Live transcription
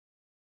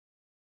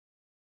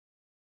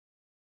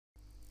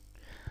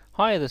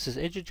Hi, this is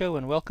Edujo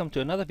and welcome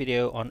to another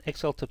video on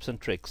Excel tips and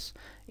tricks.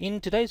 In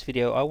today's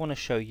video I want to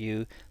show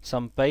you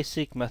some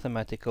basic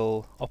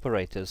mathematical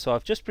operators. So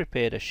I've just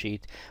prepared a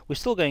sheet. We're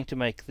still going to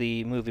make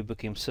the movie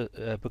booking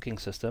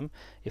system.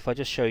 If I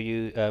just show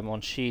you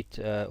on sheet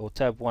or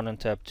tab 1 and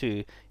tab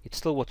 2, it's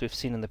still what we've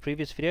seen in the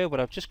previous video, but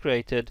I've just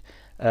created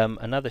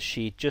another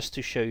sheet just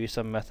to show you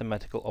some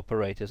mathematical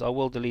operators. I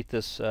will delete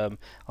this,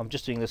 I'm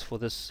just doing this for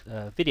this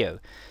video.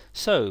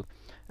 So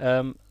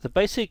the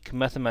basic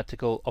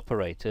mathematical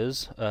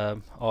operators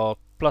are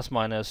plus,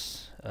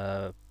 minus,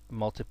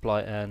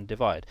 multiply and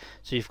divide.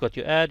 So you've got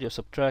your add, your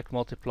subtract,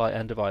 multiply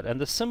and divide, and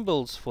the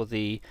symbols for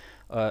these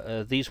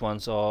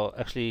ones are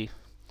actually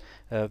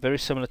very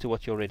similar to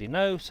what you already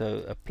know.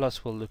 So a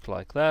plus will look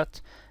like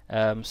that.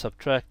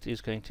 Subtract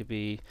is going to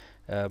be,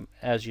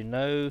 as you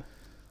know,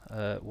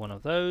 one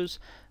of those.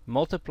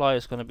 Multiply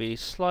is going to be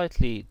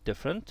slightly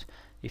different.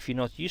 If you're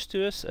not used to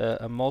this,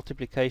 a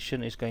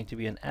multiplication is going to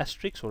be an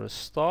asterisk or a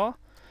star.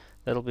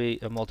 That'll be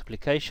a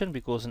multiplication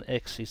because an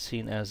X is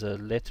seen as a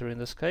letter in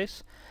this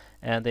case.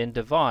 And then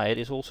divide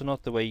is also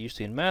not the way you used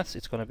to in maths,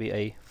 it's going to be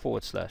a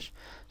forward slash.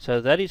 So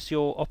that is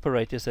your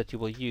operators that you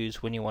will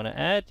use when you want to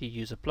add. You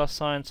use a plus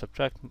sign,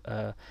 subtract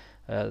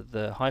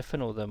the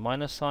hyphen or the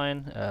minus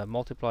sign,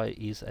 multiply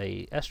is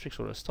a asterisk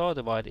or a star,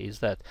 divide is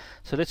that.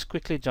 So let's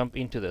quickly jump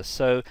into this.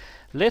 So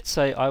let's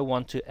say I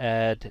want to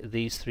add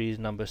these three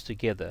numbers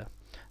together.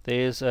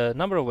 There's a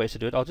number of ways to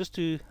do it. I'll just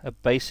do a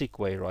basic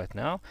way right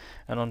now,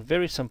 and on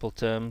very simple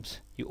terms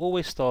you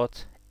always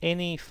start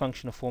any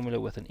function or formula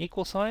with an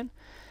equal sign.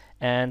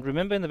 And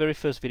remember, in the very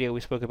first video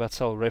we spoke about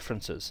cell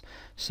references.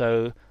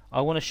 So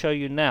I want to show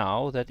you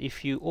now that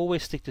if you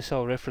always stick to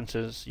cell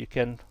references, you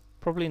can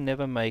probably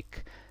never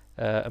make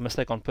a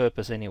mistake on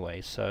purpose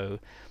anyway. So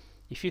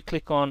if you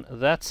click on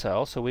that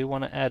cell, so we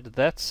want to add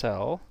that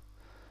cell,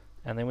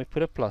 and then we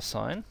put a plus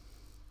sign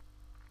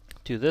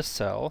to this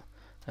cell,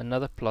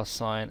 another plus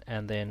sign,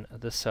 and then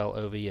this cell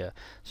over here.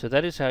 So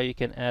that is how you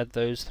can add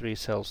those three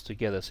cells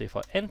together. So if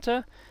I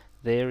enter,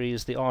 there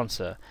is the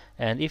answer.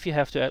 And if you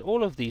have to add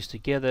all of these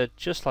together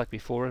just like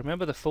before,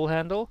 remember the full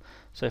handle.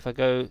 So if I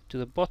go to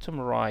the bottom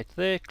right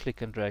there,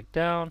 click and drag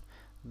down,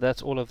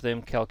 that's all of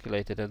them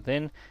calculated. And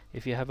then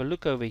if you have a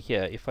look over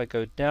here, if I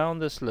go down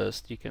this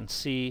list, you can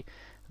see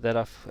that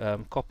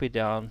I've copied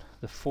down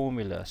the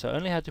formula. So I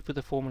only had to put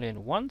the formula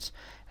in once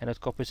and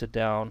it copies it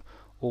down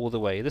all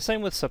the way. The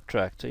same with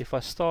subtract. So if I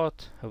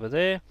start over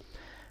there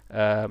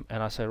and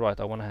I say, right,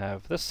 I want to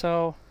have this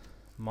cell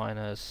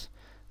minus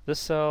this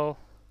cell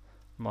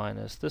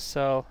minus this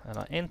cell, and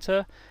I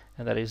enter,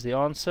 and that is the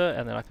answer.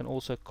 And then I can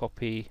also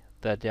copy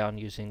that down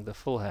using the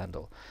full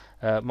handle.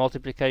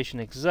 Multiplication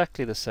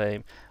exactly the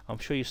same. I'm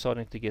sure you're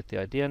starting to get the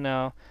idea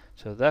now.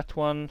 So that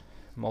one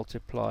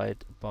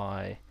multiplied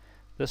by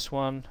this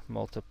one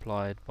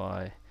multiplied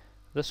by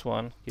this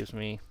one gives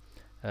me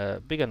a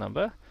bigger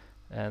number,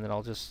 and then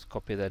I'll just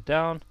copy that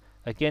down.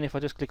 Again, if I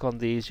just click on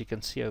these, you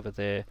can see over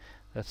there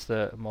that's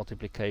the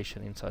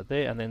multiplication inside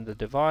there. And then the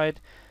divide,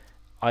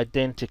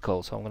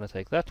 identical. So I'm going to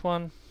take that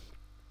one,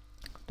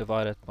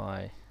 divide it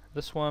by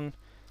this one,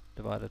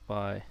 divide it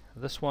by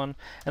this one,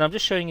 and I'm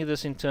just showing you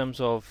this in terms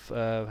of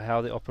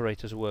how the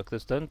operators work.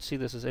 Don't see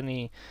this as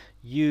any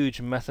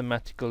huge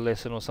mathematical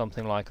lesson or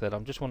something like that.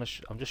 I'm just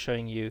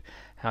showing you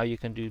how you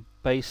can do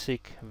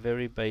basic,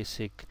 very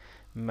basic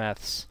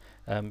maths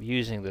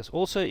using this.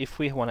 Also, if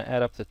we want to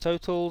add up the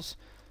totals,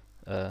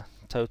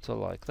 total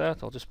like that,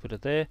 I'll just put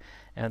it there,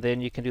 and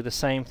then you can do the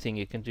same thing.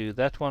 You can do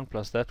that one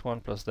plus that one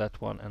plus that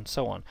one and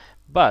so on.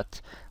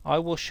 But I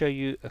will show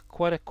you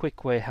quite a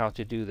quick way how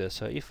to do this.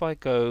 So if I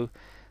go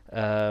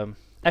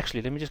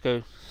actually, let me just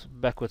go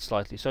backwards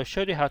slightly. So I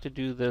showed you how to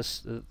do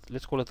this,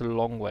 let's call it the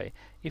long way.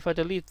 If I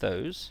delete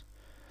those,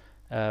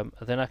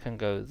 then I can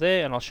go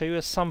there, and I'll show you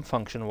a sum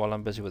function while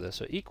I'm busy with this.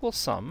 So equal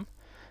sum,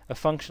 a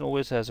function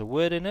always has a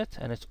word in it,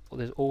 and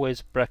there's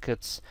always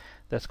brackets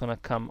that's going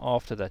to come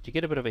after that. You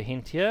get a bit of a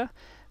hint here,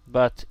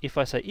 but if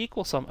I say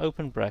equal sum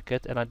open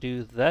bracket and I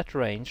do that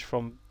range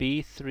from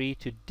B3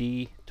 to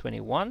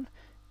D21,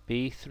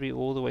 B3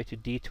 all the way to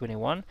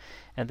D21,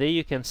 and there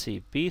you can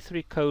see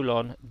B3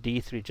 colon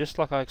D3, just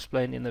like I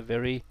explained in the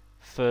very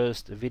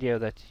first video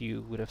that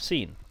you would have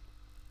seen.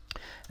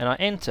 And I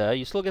enter,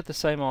 you still get the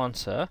same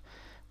answer,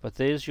 but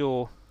there's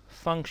your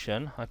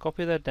function. I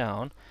copy that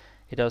down.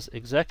 It does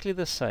exactly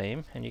the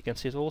same, and you can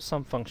see it's all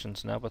sum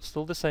functions now, but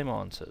still the same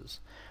answers,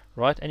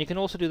 right? And you can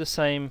also do the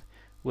same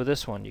with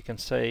this one. You can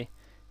say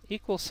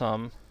equal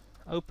sum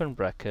open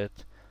bracket,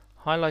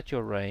 highlight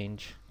your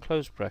range,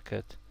 close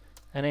bracket,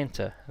 and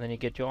enter, and then you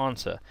get your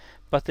answer.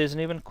 But there's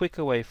an even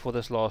quicker way for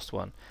this last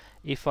one.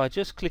 If I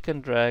just click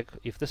and drag,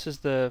 if this is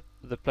the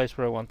place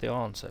where I want the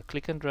answer,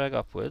 click and drag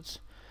upwards,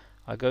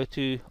 I go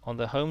to, on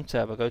the home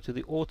tab, I go to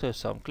the auto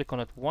sum, click on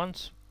it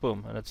once,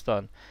 boom, and it's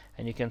done.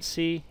 And you can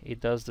see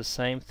it does the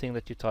same thing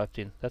that you typed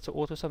in. That's an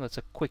auto sum. That's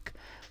a quick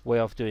way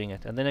of doing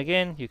it. And then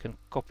again, you can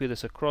copy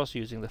this across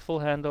using the full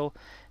handle,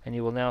 and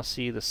you will now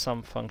see the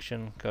sum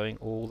function going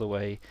all the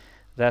way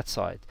that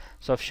side.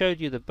 So I've showed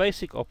you the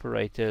basic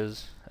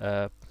operators,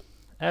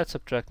 add,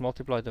 subtract,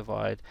 multiply,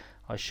 divide.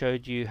 I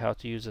showed you how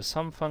to use a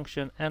sum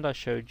function, and I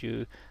showed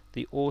you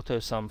the auto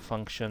sum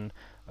function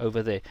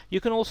over there.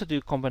 You can also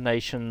do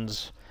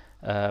combinations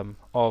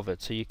of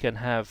it. So you can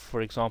have,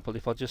 for example,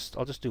 if I'll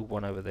just do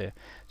one over there.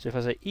 So if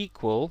I say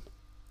equal,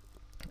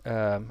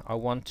 I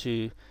want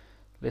to,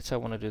 let's say I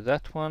want to do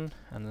that one,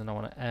 and then I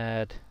want to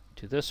add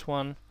to this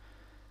one,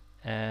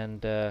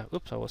 and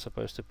oops, I was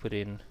supposed to put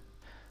in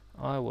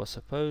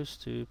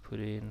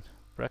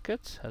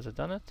brackets. Has it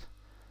done it?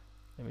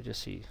 Let me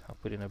just see. I'll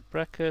put in a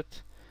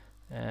bracket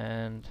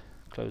and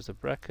close the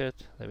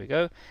bracket. There we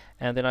go.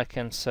 And then I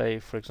can say,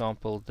 for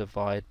example,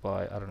 divide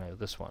by, I don't know,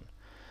 this one.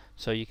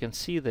 So you can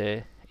see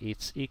there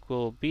it's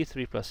equal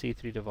b3 plus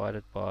c3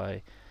 divided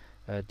by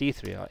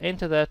d3. I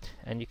enter that,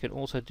 and you can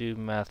also do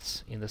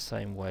maths in the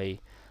same way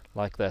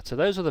like that. So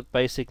those are the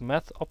basic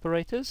math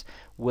operators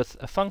with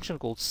a function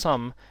called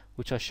sum,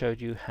 which I showed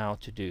you how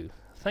to do.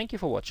 Thank you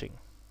for watching.